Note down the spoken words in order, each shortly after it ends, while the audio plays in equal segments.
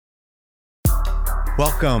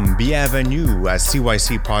Welcome, bienvenue à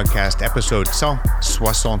CYC Podcast episode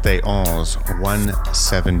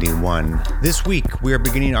 171. This week, we are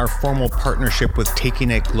beginning our formal partnership with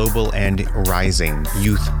Taking It Global and Rising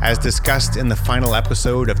Youth. As discussed in the final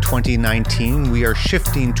episode of 2019, we are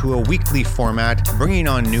shifting to a weekly format, bringing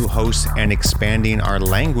on new hosts and expanding our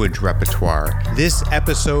language repertoire. This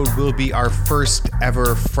episode will be our first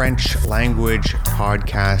ever French language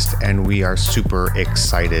podcast, and we are super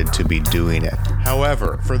excited to be doing it.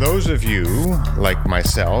 However, for those of you, like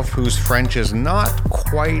myself, whose French is not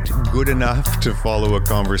quite good enough to follow a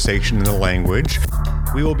conversation in the language,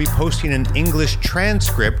 we will be posting an English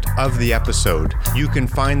transcript of the episode. You can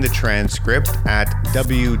find the transcript at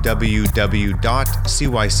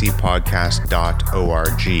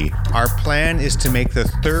www.cycpodcast.org. Our plan is to make the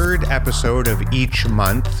third episode of each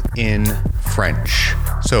month in French.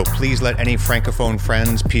 So please let any Francophone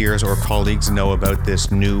friends, peers, or colleagues know about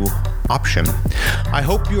this new option. I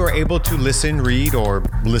hope you are able to listen, read, or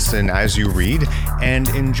listen as you read, and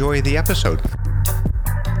enjoy the episode.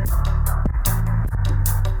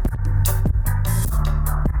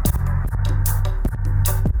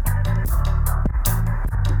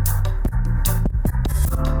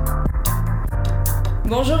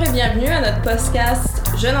 Bonjour et bienvenue à notre podcast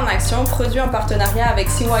Jeunes en Action, produit en partenariat avec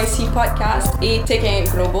CYC Podcast et Taking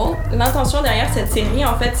It Global. L'intention derrière cette série,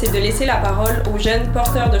 en fait, c'est de laisser la parole aux jeunes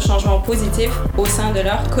porteurs de changements positifs au sein de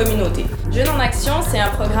leur communauté. Jeunes en Action, c'est un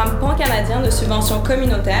programme pan-canadien de subventions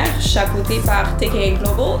communautaires chapeauté par Taking It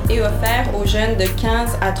Global et offert aux jeunes de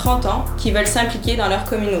 15 à 30 ans qui veulent s'impliquer dans leur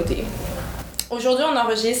communauté. Aujourd'hui, on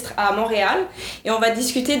enregistre à Montréal et on va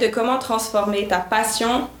discuter de comment transformer ta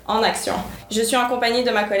passion en action. Je suis en compagnie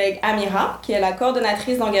de ma collègue Amira, qui est la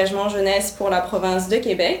coordonnatrice d'engagement jeunesse pour la province de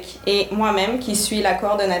Québec, et moi-même, qui suis la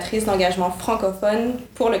coordonnatrice d'engagement francophone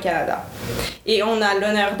pour le Canada. Et on a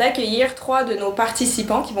l'honneur d'accueillir 3 de nos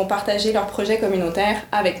participants qui vont partager leur projet communautaire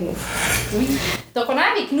avec nous. Oui. Donc, on a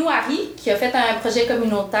avec nous Harry, qui a fait un projet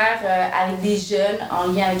communautaire avec des jeunes en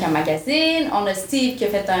lien avec un magazine. On a Steve, qui a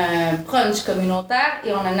fait un brunch communautaire.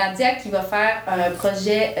 Et on a Nadia, qui va faire un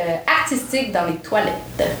projet artistique dans les toilettes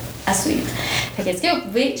à suivre. Fait qu'est-ce que vous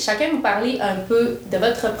pouvez chacun nous parler un peu de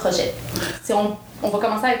votre projet? Si on va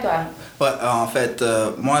commencer avec toi, Harry. Ouais, en fait,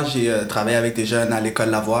 moi, j'ai travaillé avec des jeunes à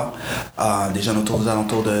l'école Lavoie, des jeunes aux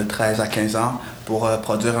alentours de 13 à 15 ans, pour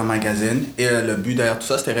produire un magazine. Et le but derrière tout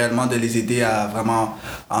ça, c'était réellement de les aider à vraiment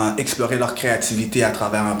explorer leur créativité à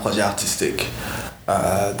travers un projet artistique.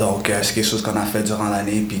 Donc, c'est quelque chose qu'on a fait durant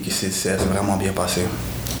l'année, puis qui s'est vraiment bien passé.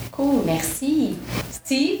 Cool, merci.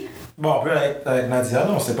 Steve? Bon, on peut avec Nadia,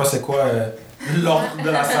 là, on sait pas c'est quoi l'ordre de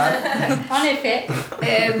la salle. En effet.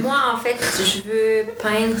 Moi, en fait, je veux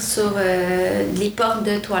peindre sur les portes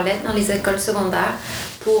de toilettes dans les écoles secondaires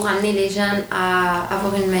pour amener les jeunes à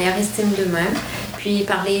avoir une meilleure estime d'eux-mêmes. Puis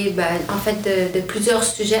parler en fait de plusieurs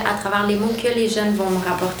sujets à travers les mots que les jeunes vont me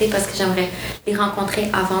rapporter parce que j'aimerais les rencontrer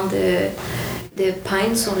avant de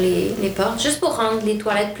peindre sur les portes, juste pour rendre les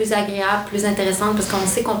toilettes plus agréables, plus intéressantes, parce qu'on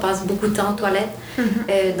sait qu'on passe beaucoup de temps aux toilettes.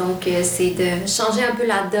 Donc, c'est de changer un peu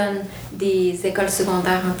la donne des écoles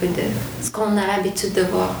secondaires, un peu de ce qu'on a l'habitude de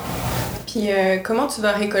voir. Puis comment tu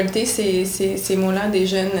vas récolter ces mots-là des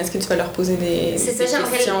jeunes? Est-ce que tu vas leur poser des questions?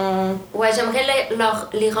 J'aimerais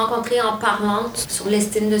les rencontrer en parlant sur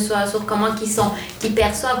l'estime de soi, sur comment ils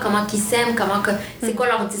perçoivent, comment ils s'aiment, c'est quoi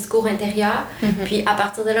leur discours intérieur. Puis à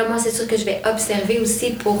partir de là, moi, c'est sûr que je vais observer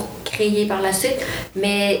aussi pour créer par la suite,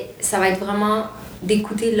 mais ça va être vraiment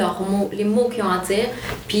d'écouter leurs mots, les mots qu'ils ont à dire,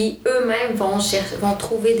 puis eux-mêmes vont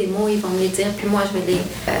trouver des mots, ils vont me les dire, puis moi je vais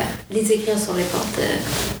les écrire sur les portes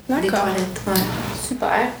des toilettes. Ouais.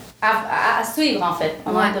 Super. À suivre, en fait.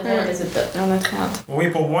 On a hâte de voir le résultat. On a très hâte. Oui,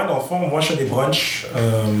 pour moi, dans le fond, moi je fais des brunchs.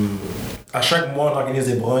 À chaque mois, on organise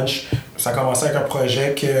des brunchs. Ça a commencé avec un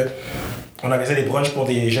projet on organisait des brunchs pour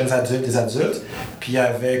des jeunes adultes, des adultes. Puis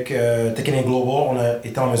avec Taking It Global, on a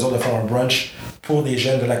été en mesure de faire un brunch pour des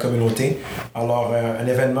jeunes de la communauté. Alors, un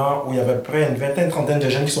événement où il y avait à peu près une trentaine de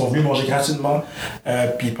jeunes qui sont venus manger gratuitement.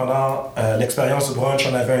 Puis pendant l'expérience du brunch,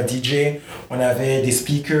 on avait un DJ, on avait des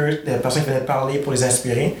speakers, des personnes qui venaient parler pour les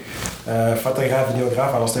inspirer, photographes,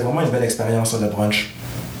 vidéographes. Alors, c'était vraiment une belle expérience, le brunch.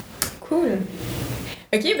 Cool.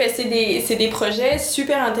 OK, c'est des projets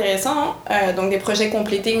super intéressants, donc des projets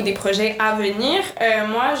complétés ou des projets à venir.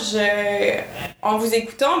 Moi, en vous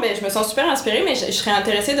écoutant, je me sens super inspirée, mais je serais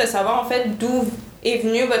intéressée de savoir en fait d'où est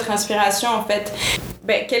venue votre inspiration en fait.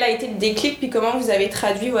 Quel a été le déclic puis comment vous avez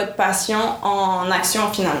traduit votre passion en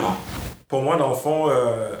action finalement? Pour moi, dans le fond,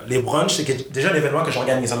 les brunchs, c'est déjà un événement que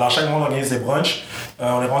j'organise. Alors, chaque mois, on organise des brunchs.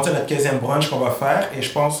 On est rendu à notre 15e brunch qu'on va faire. Et je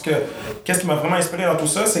pense que, qu'est-ce qui m'a vraiment inspiré dans tout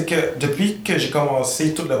ça, c'est que depuis que j'ai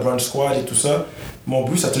commencé tout le brunch squad et tout ça, mon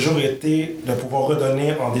but, ça a toujours été de pouvoir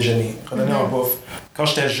redonner en déjeuner, redonner en bouffe. Quand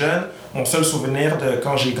j'étais jeune, mon seul souvenir de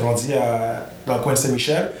quand j'ai grandi dans le coin de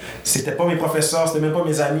Saint-Michel, c'était pas mes professeurs, c'était même pas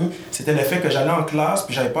mes amis, c'était le fait que j'allais en classe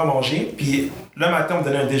puis j'avais pas à manger, puis le matin, on me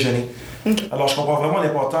donnait un déjeuner. Okay. Alors, je comprends vraiment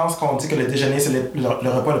l'importance quand on dit que le déjeuner, c'est le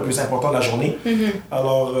repas le plus important de la journée.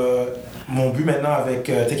 Alors, mon but maintenant avec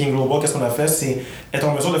Taking Global, qu'est-ce qu'on a fait, c'est être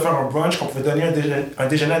en mesure de faire un brunch qu'on pouvait donner un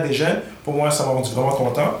déjeuner à des jeunes. Pour moi, ça m'a rendu vraiment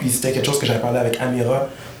content. Puis c'était quelque chose que j'avais parlé avec Amira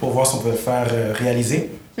pour voir si on pouvait le faire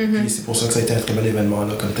réaliser. Puis c'est pour ça que ça a été un très bel événement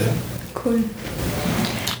là, comme tel. Cool.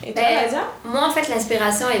 Et toi, Nadia? Moi, en fait,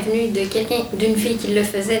 l'inspiration est venue d'une fille qui le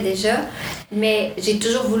faisait déjà, mais j'ai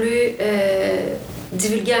toujours voulu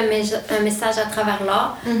divulguer un message à travers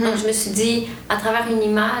l'art. Donc, je me suis dit, à travers une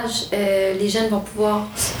image, les jeunes vont pouvoir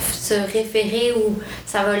se référer ou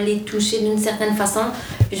ça va les toucher d'une certaine façon.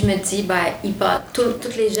 Puis je me dis,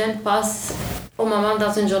 tous les jeunes passent au moment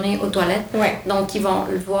dans une journée aux toilettes. Ouais. Donc, ils vont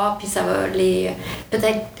le voir, puis ça va les...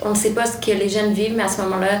 Peut-être, on ne sait pas ce que les jeunes vivent, mais à ce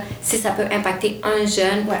moment-là, si ça peut impacter un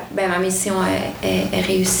jeune, ma mission est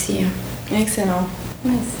réussie. Excellent.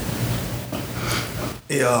 Nice.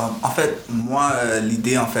 Et en fait, moi,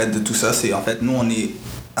 l'idée en fait de tout ça, c'est en fait, nous, on est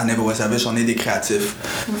à Neighborhood Service, on est des créatifs.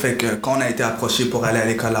 Fait que quand on a été approché pour aller à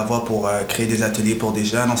l'école La Voix pour créer des ateliers pour des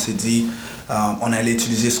jeunes, on s'est dit, on allait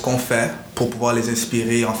utiliser ce qu'on fait pour pouvoir les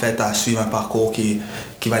inspirer en fait à suivre un parcours qui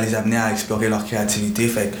va les amener à explorer leur créativité.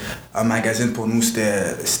 Fait qu'un magazine pour nous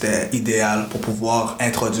c'était idéal pour pouvoir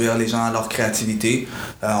introduire les gens à leur créativité.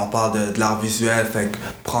 On parle de l'art visuel, fait que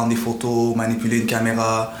prendre des photos, manipuler une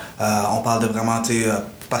caméra. On parle de vraiment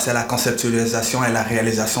passer à la conceptualisation et la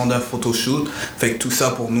réalisation d'un photoshoot. Fait que tout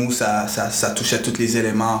ça pour nous, ça touchait tous les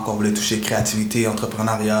éléments qu'on voulait toucher, créativité,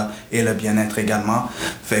 entrepreneuriat et le bien-être également.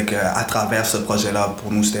 Fait que à travers ce projet-là,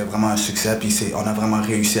 pour nous, c'était vraiment un succès. Puis on a vraiment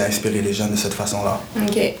réussi à inspirer les jeunes de cette façon-là.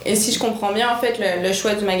 OK. Et si je comprends bien, en fait, le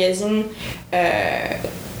choix du magazine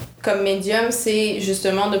comme médium, c'est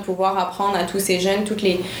justement de pouvoir apprendre à tous ces jeunes toutes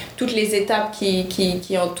les étapes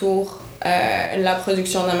qui entourent la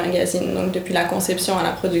production d'un magazine. Donc, depuis la conception à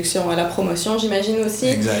la production, à la promotion, j'imagine aussi.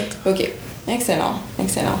 Exact. OK. Excellent.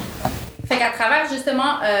 Excellent. Fait qu'à travers,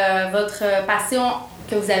 justement, votre passion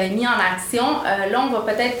que vous avez mis en action, là, on va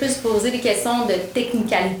peut-être plus poser des questions de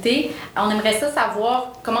technicalité. On aimerait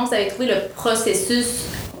savoir comment vous avez trouvé le processus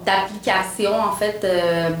d'application, en fait,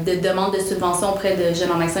 de demande de subvention auprès de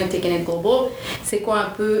Jeunes en Action et Taking It Global. C'est quoi un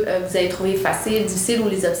peu, vous avez trouvé facile, difficile ou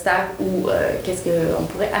les obstacles ou qu'est-ce qu'on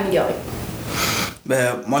pourrait améliorer?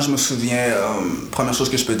 Moi, je me souviens, première chose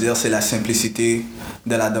que je peux dire, c'est la simplicité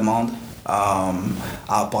de la demande.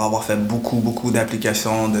 Pour avoir fait beaucoup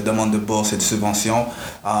d'applications, de demandes de bourse et de subventions,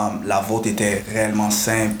 la vôtre était réellement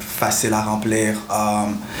simple, facile à remplir.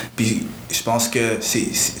 Puis je pense que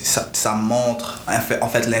ça montre en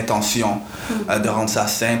fait l'intention de rendre ça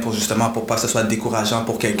simple pour pas que ce soit décourageant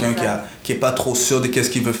pour quelqu'un qui est pas trop sûr de qu'est-ce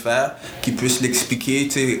qu'il veut faire, qui puisse l'expliquer,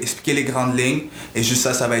 expliquer les grandes lignes, et juste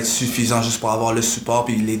ça va être suffisant juste pour avoir le support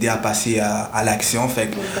puis l'aider à passer à l'action. Fait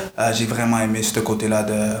que j'ai vraiment aimé ce côté-là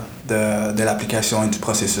de l'application et du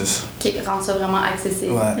processus. OK, rendre ça vraiment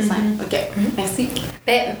accessible, simple. OK, merci.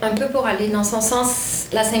 Un peu pour aller dans son sens,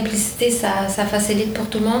 la simplicité, ça facilite pour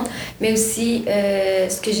tout le monde, mais aussi,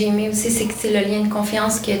 ce que j'ai aimé aussi, c'est que c'est le lien de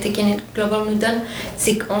confiance que Taking It Global nous donne,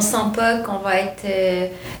 c'est qu'on sent pas qu'on va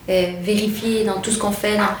être vérifié dans tout ce qu'on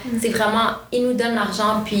fait. C'est vraiment, ils nous donnent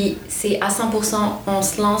l'argent, puis c'est à 100%, on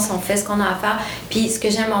se lance, on fait ce qu'on a à faire. Puis ce que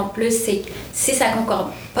j'aime en plus, c'est que si ça concorde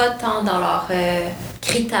pas tant dans leurs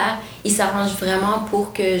critères, ils s'arrangent vraiment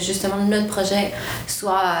pour que justement notre projet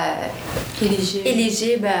soit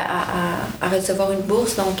éligible à recevoir une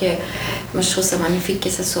bourse. Donc, moi, je trouve ça magnifique que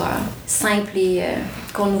ce soit simple et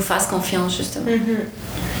qu'on nous fasse confiance, justement.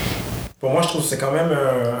 Pour moi, je trouve que c'est quand même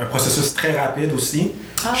un processus très rapide aussi.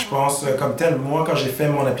 Je pense, comme tel, moi, quand j'ai fait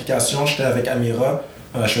mon application, j'étais avec Amira.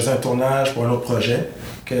 Je faisais un tournage pour un autre projet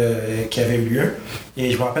qui avait eu lieu. Et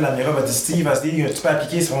je me rappelle, Amira m'a dit, Steve, vas-y, tu peux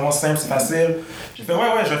appliquer, c'est vraiment simple, c'est facile. J'ai fait, ouais,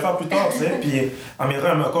 je vais le faire plus tard, tu sais. Puis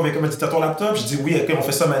Amira m'a convaincu, elle m'a dit, t'as ton laptop? J'ai dit, oui, ok, on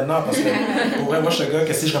fait ça maintenant. Parce que pour vrai, moi, je suis le gars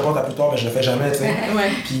que si je reporte à plus tard, je le fais jamais, tu sais.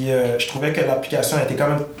 Puis je trouvais que l'application était quand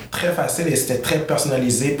même très facile et c'était très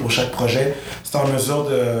personnalisé pour chaque projet. C'était en mesure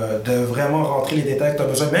de vraiment rentrer les détails que tu as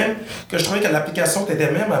besoin. Même que je trouvais que l'application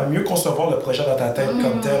t'aidait même à mieux concevoir le projet dans ta tête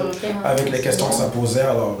comme tel, avec les questions que ça posait.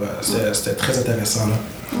 Alors, c'était très intéressant, là.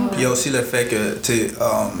 Puis il y a aussi le fait que, tu sais,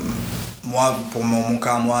 moi, pour mon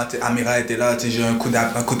cas, Amira était là, j'ai eu un coup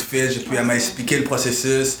de fil, puis elle m'a expliqué le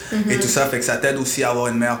processus et tout ça, fait que ça t'aide aussi à avoir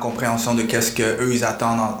une meilleure compréhension de qu'est-ce qu'eux ils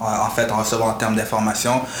attendent en fait en recevant en termes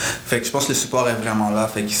d'informations. Fait que je pense que le support est vraiment là,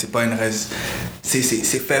 fait que c'est pas une c'est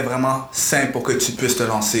fait vraiment simple pour que tu puisses te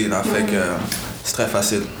lancer là, fait que c'est très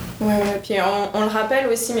facile. Ouais, puis on le rappelle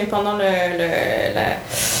aussi, mais pendant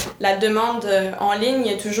la demande en ligne,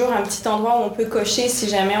 il y a toujours un petit endroit où on peut cocher si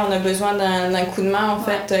jamais on a besoin d'un coup de main, en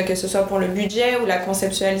fait, que ce soit pour le budget ou la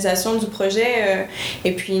conceptualisation du projet.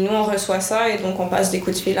 Et puis nous, on reçoit ça et donc on passe des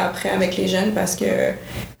coups de fil après avec les jeunes parce que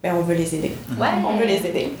on veut les aider. Ouais. On veut les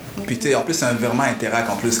aider. Puis tu sais, en plus, c'est un virement Interac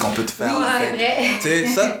en plus qu'on peut te faire. Oui, en c'est fait. vrai.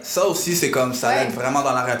 Tu sais, ça aussi, c'est comme ça aide vraiment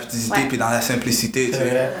dans la rapidité puis dans la simplicité. Tu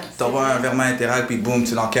sais. T'envoies un virement Interac puis boum,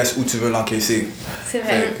 tu l'encaisses où tu veux l'encaisser. C'est vrai.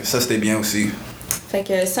 Fait que ça, c'était bien aussi. Fait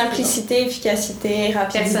que simplicité, efficacité,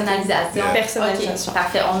 rapidité. Personnalisation. Personnalisation. Ok,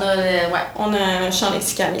 parfait. On a un champ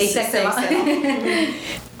lexical ici. Exactement. C'est excellent.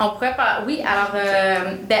 On pourrait parler. Oui, alors,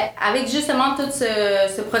 avec justement tout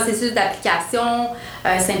ce processus d'application,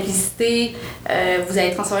 simplicité, vous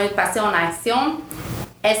avez transformé le passé en action.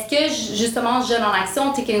 Est-ce que, justement, Jeunes en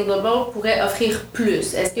Action, Take Global pourrait offrir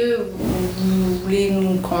plus? Est-ce que vous voulez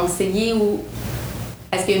nous conseiller ou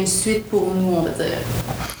est-ce qu'il y a une suite pour nous, on va dire?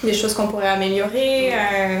 Des choses qu'on pourrait améliorer,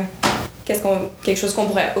 quelque chose qu'on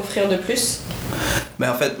pourrait offrir de plus? Mais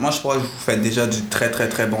en fait, moi, je crois que vous faites déjà du très, très,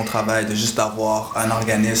 très bon travail de juste avoir un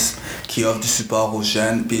organisme qui offre du support aux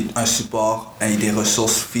jeunes, puis un support et des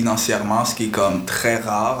ressources financièrement, ce qui est comme très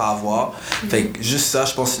rare à avoir. Fait que juste ça,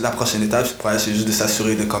 je pense que la prochaine étape, c'est juste de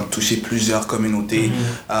s'assurer de comme toucher plusieurs communautés,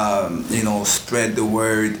 spread the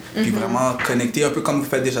word, puis vraiment connecter, un peu comme vous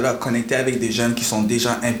faites déjà là, connecter avec des jeunes qui sont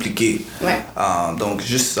déjà impliqués. Ouais. Donc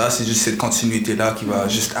juste ça, c'est juste cette continuité-là qui va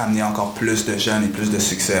juste amener encore plus de jeunes et plus de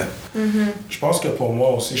succès. Je pense que pour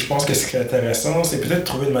moi aussi, je pense que ce qui est intéressant, c'est peut-être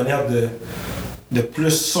trouver une manière de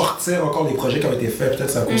plus sortir encore des projets qui ont été faits. Peut-être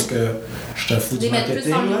c'est à cause que je suis un fou du marketing. Mettre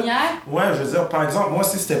plus en lumière. Ouais, je veux dire, par exemple, moi,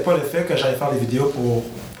 si c'était pas le fait que j'allais faire des vidéos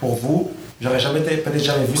pour vous, j'aurais peut-être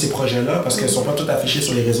jamais vu ces projets-là parce qu'ils sont pas tous affichés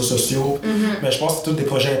sur les réseaux sociaux. Mais je pense que c'est tous des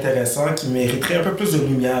projets intéressants qui mériteraient un peu plus de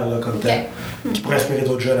lumière là, comme tel, qui pourraient inspirer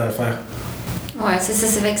d'autres jeunes à le faire. Ouais, c'est ça,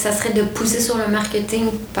 c'est vrai que ça serait de pousser sur le marketing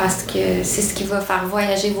parce que c'est ce qui va faire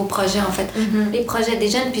voyager vos projets en fait. Les projets des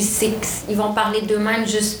jeunes, puis ils vont parler d'eux-mêmes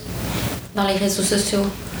juste dans les réseaux sociaux.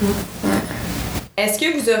 Ouais. Est-ce que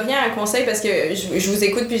vous auriez un conseil, parce que je vous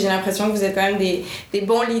écoute puis j'ai l'impression que vous êtes quand même des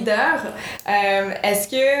bons leaders, est-ce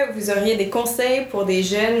que vous auriez des conseils pour des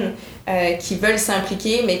jeunes qui veulent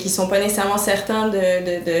s'impliquer mais qui sont pas nécessairement certains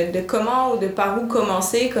de comment ou de par où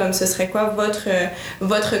commencer, comme ce serait quoi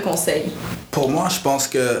votre conseil? Pour moi, je pense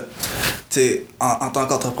que, tu sais, en tant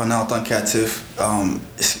qu'entrepreneur, en tant que créatif,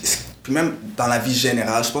 puis même dans la vie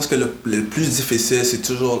générale, je pense que le plus difficile,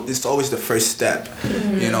 it's always the first step,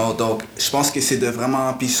 you know. Donc, je pense que c'est de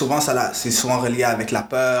vraiment, puis souvent, c'est souvent relié avec la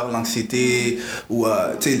peur, l'anxiété, ou,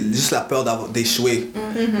 tu sais, juste la peur d'échouer.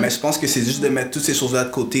 Mais je pense que c'est juste de mettre toutes ces choses-là de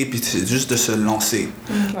côté, puis c'est juste de se lancer.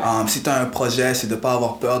 Si tu as un projet, c'est de pas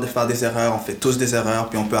avoir peur de faire des erreurs. On fait tous des erreurs,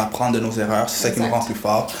 puis on peut apprendre de nos erreurs. C'est ça qui nous rend plus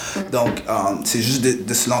forts. Donc, c'est juste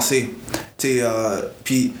de se lancer.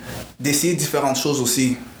 Puis d'essayer différentes choses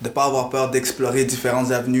aussi, de ne pas avoir peur d'explorer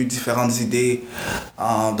différentes avenues, différentes idées.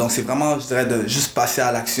 Donc c'est vraiment, je dirais, de juste passer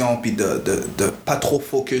à l'action puis de pas trop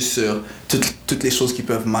focus sur toutes les choses qui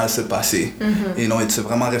peuvent mal se passer. Et non, et de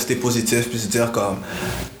vraiment rester positif puis se dire comme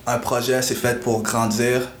un projet c'est fait pour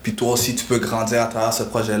grandir, puis toi aussi tu peux grandir à travers ce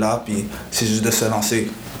projet-là, puis c'est juste de se lancer.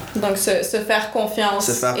 Donc, se faire confiance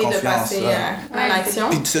et de passer à l'action.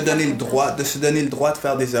 Puis de se donner le droit de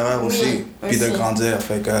faire des erreurs aussi, puis de grandir.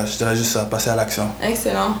 Fait que je dirais juste ça, passer à l'action.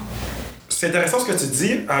 Excellent. C'est intéressant ce que tu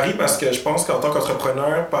dis, Harry, parce que je pense qu'en tant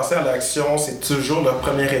qu'entrepreneur, passer à l'action, c'est toujours la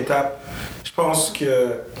première étape. Je pense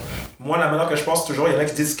que, moi, la manière que je pense toujours, il y en a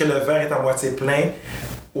qui disent que le verre est à moitié plein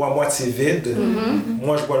ou à moitié vide.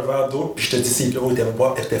 Moi, je bois le verre d'eau, puis je te dis si l'eau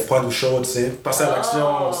était froide ou chaude, tu sais. Passer à l'action,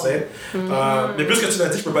 on sait. Mais plus que tu l'as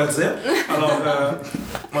dit, je peux pas le dire. Alors,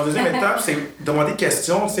 ma deuxième étape, c'est demander des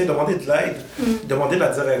questions, tu sais, demander de l'aide, demander de la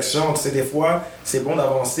direction. Tu sais, des fois, c'est bon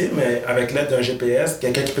d'avancer, mais avec l'aide d'un GPS,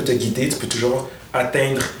 quelqu'un qui peut te guider, tu peux toujours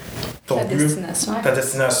atteindre ton but, ta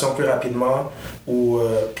destination plus rapidement ou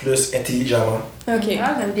plus intelligemment. OK.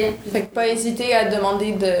 J'aime bien. Fait que pas hésiter à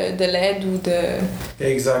demander de l'aide ou de...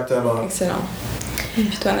 Exactement. Excellent. Et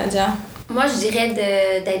puis toi, Nadia? Moi, je dirais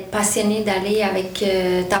d'être passionné, d'aller avec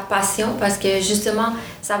ta passion parce que justement,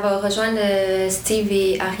 ça va rejoindre Steve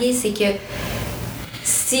et Harry, c'est que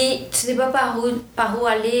si tu sais pas par où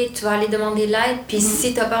aller, tu vas aller demander l'aide, puis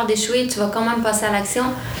si tu as peur d'échouer, tu vas quand même passer à l'action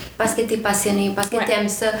parce que tu es passionné, parce que tu aimes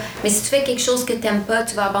ça. Mais si tu fais quelque chose que tu n'aimes pas,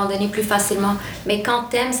 tu vas abandonner plus facilement. Mais quand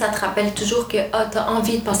tu aimes, ça te rappelle toujours que tu as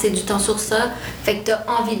envie de passer du temps sur ça, fait que tu as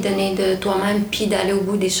envie de donner de toi-même puis d'aller au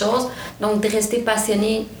bout des choses. Donc, de rester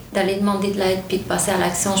passionné d'aller demander de l'aide puis de passer à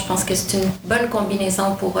l'action. Je pense que c'est une bonne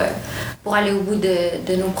combinaison pour aller au bout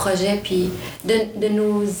de nos projets puis de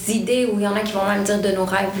nos idées, ou il y en a qui vont même dire de nos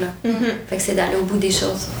rêves. Là. Fait que c'est d'aller au bout des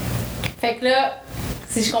choses. Fait que là,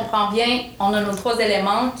 si je comprends bien, on a nos 3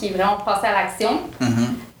 éléments qui est vraiment passer à l'action,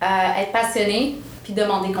 être passionné, puis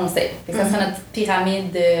demander conseil. Fait que ça serait notre petite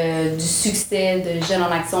pyramide du succès de Jeunes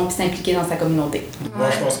en Action puis s'impliquer dans sa communauté. Moi,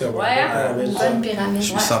 je pense que Une bonne pyramide. Je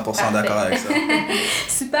suis 100% d'accord avec ça.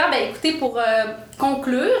 Super. Ben écoutez, pour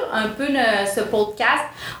conclure un peu ce podcast,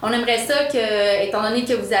 on aimerait ça que, étant donné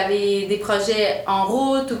que vous avez des projets en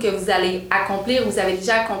route ou que vous allez accomplir, vous avez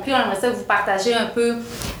déjà accompli, on aimerait ça que vous partagez un peu,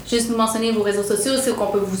 juste nous mentionner vos réseaux sociaux, c'est où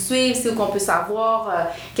qu'on peut vous suivre, c'est où qu'on peut savoir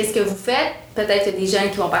qu'est-ce que vous faites. Peut-être qu'il y a des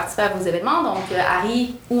jeunes qui vont participer à vos événements. Donc,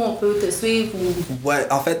 Harry, où on peut te suivre? Ouais,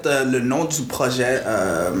 en fait, le nom du projet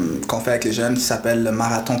qu'on fait avec les jeunes s'appelle le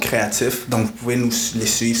Marathon Créatif. Donc, vous pouvez nous les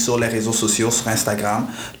suivre sur les réseaux sociaux, sur Instagram,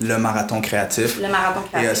 le Marathon Créatif. Le Marathon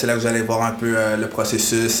Créatif. Et c'est là que vous allez voir un peu le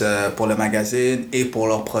processus pour le magazine et pour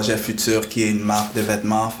leur projet futur qui est une marque de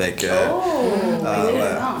vêtements. Fait que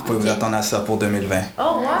vous pouvez vous attendre à ça pour 2020. Oh,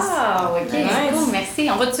 wow! OK, cool, merci.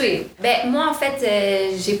 On va te suivre. Ben, moi, en fait,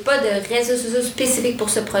 j'ai pas de réseaux sociaux spécifiques pour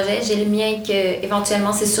ce projet. J'ai le mien que,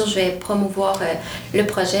 éventuellement, c'est sûr, je vais promouvoir le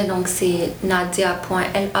projet. Donc, c'est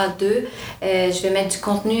nadia.la2. Je vais mettre du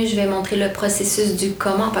contenu, je vais montrer le processus du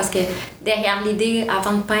comment, parce que derrière l'idée,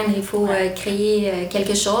 avant de peindre, il faut créer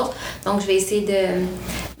quelque chose. Donc, je vais essayer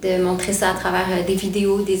de montrer ça à travers des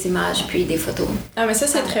vidéos, des images, puis des photos. Ah, mais ça,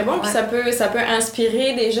 c'est très bon. Puis ça peut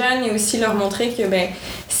inspirer des jeunes et aussi leur montrer que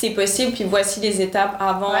c'est possible. Puis voici les étapes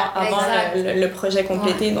avant le projet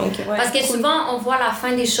complété. Donc, parce que souvent, on voit la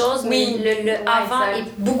fin des choses, mais le avant est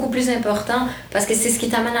beaucoup plus important parce que c'est ce qui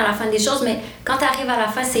t'amène à la fin des choses. Mais quand tu arrives à la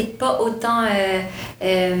fin, c'est pas autant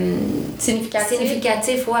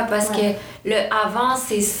significatif, parce que le avant,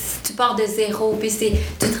 c'est tu pars de zéro, puis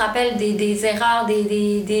tu te rappelles des erreurs,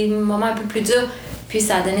 des moments un peu plus durs, puis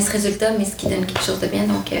ça a donné ce résultat, mais ce qui donne quelque chose de bien.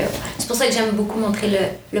 Donc, c'est pour ça que j'aime beaucoup montrer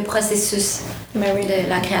le processus de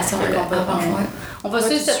la création. On va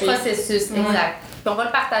suivre ce processus, exact. Puis on va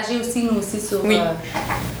le partager aussi, nous aussi, sur nos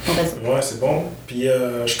réseaux. Ouais, c'est bon. Puis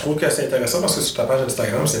je trouve que c'est intéressant parce que sur ta page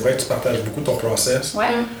Instagram, c'est vrai que tu partages beaucoup ton process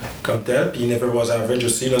comme tel. Puis Never Was Average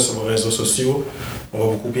aussi, là, sur vos réseaux sociaux. On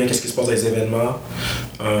voit beaucoup bien qu'est-ce qui se passe dans les événements.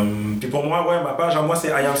 Puis pour moi, ma page, moi, c'est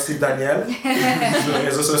I Am Steve Daniel sur les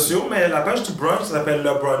réseaux sociaux. Mais la page du brunch, ça s'appelle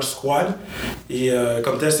le Brunch Squad. Et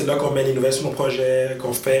comme tel, c'est là qu'on met les nouvelles sur nos projets,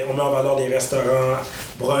 on met en valeur les restaurants,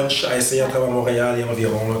 brunch à essayer à travers Montréal et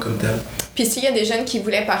environ, là, comme tel. Puis s'il y a des jeunes qui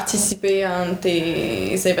voulaient participer à un de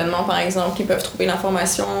tes événements, par exemple, ils peuvent trouver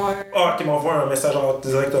l'information. Qui m'envoient un message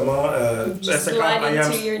directement. Instagram, I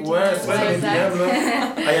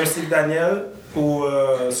Am Steve Daniel, ou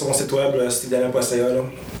sur mon site web, stevedaniel.ca.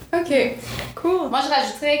 OK, cool. Moi, je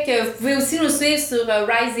rajouterais que vous pouvez aussi nous suivre sur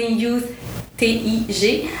Rising Youth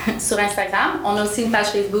TIG sur Instagram. On a aussi une page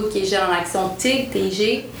Facebook qui est Jeunes en Action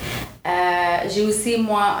TIG. J'ai aussi,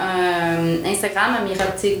 moi, un Instagram,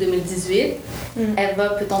 Amiroptique 2018. Eva,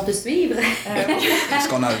 peut-on te suivre? Est-ce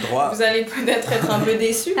qu'on a le droit? Vous allez peut-être être un peu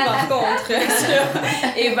déçus, par contre, sur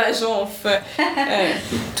Eva Jonf,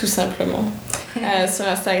 tout simplement. Sur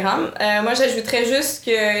Instagram. Moi, j'ajouterais juste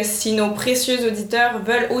que si nos précieux auditeurs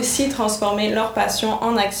veulent aussi transformer leur passion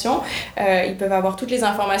en action, ils peuvent avoir toutes les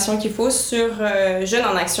informations qu'il faut sur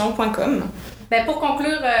jeunesenaction.com. Pour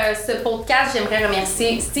conclure ce podcast, j'aimerais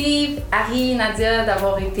remercier Steve, Harry, Nadia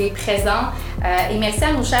d'avoir été présents. Et merci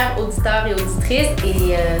à nos chers auditeurs et auditrices.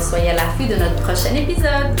 Et soyez à l'affût de notre prochain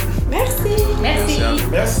épisode. Merci. Merci.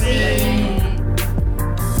 Merci.